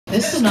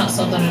This is not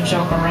something to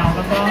joke around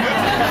about.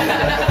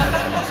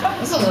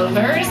 This is a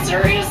very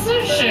serious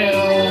issue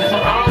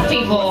for all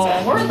people.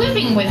 We're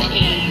living with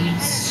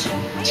AIDS.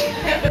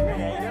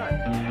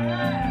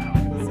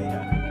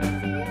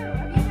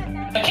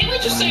 Can't we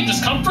just say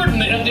discomfort?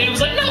 And it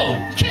was like, no,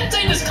 you can't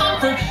say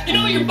discomfort. You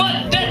know your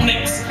butt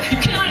detonates. You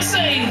cannot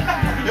say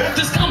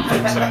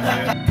discomfort.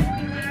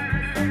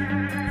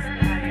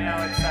 You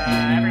know, it's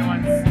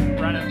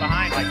everyone's running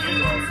behind like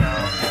usual, so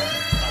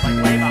like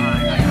way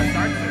behind. I gotta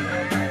start soon.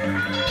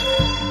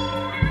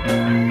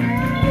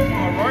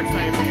 Oh, Rourke's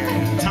not even here.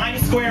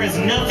 Times Square is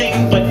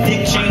nothing but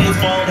Dick Cheney's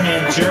bald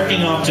head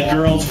jerking off to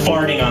girls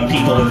farting on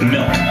people with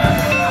milk.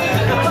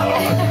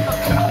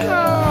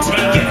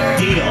 Take it,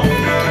 deal.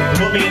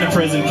 Put me in a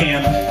prison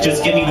camp,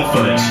 just give me the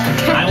footage.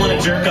 I want to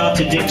jerk off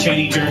to Dick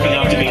Cheney jerking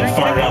off to being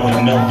farted on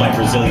with milk by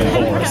Brazilian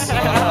whores.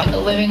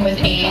 Living with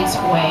AIDS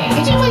way.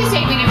 Could you please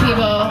take me to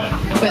people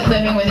with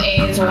living with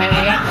AIDS way?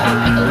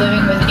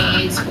 Living with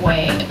AIDS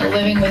way.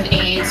 Living with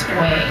AIDS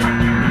way.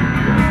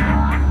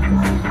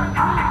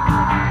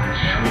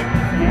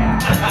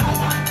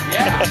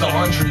 Yeah,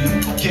 laundry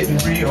getting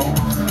real.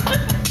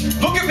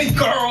 Look at me,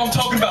 girl, I'm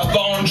talking about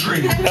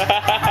laundry.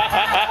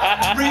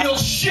 Real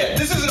shit.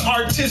 This isn't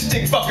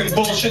artistic fucking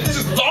bullshit. This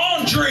is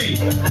laundry.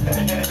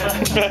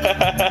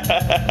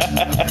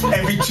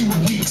 Every 2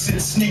 weeks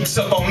it sneaks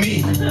up on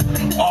me.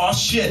 Aw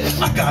shit,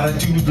 I gotta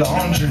do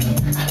laundry.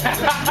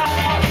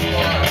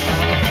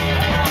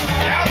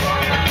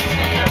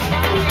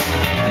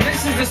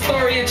 This is the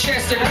story of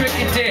Chester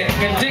Cricket Dick.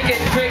 A dick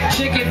and prick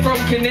chicken from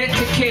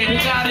Connecticut. He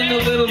got in a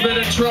little bit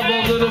of trouble,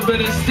 a little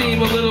bit of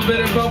steam, a little bit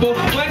of bubble.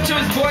 Went to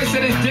his boy,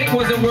 said his dick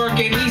wasn't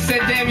working. He said,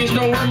 damn, you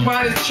don't work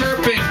by this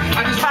chirping.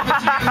 I just rub it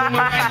together with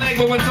my right leg,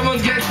 but when someone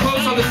gets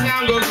close, all the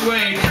sound goes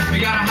away. We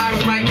got a high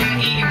with my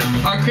cat eating.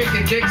 Our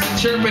cricket dicks are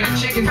chirping, and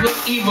chickens look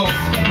evil.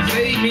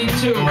 They eat me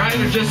too, right?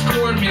 Or just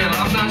cornmeal?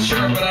 I'm not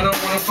sure, but I don't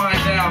want to find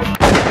out.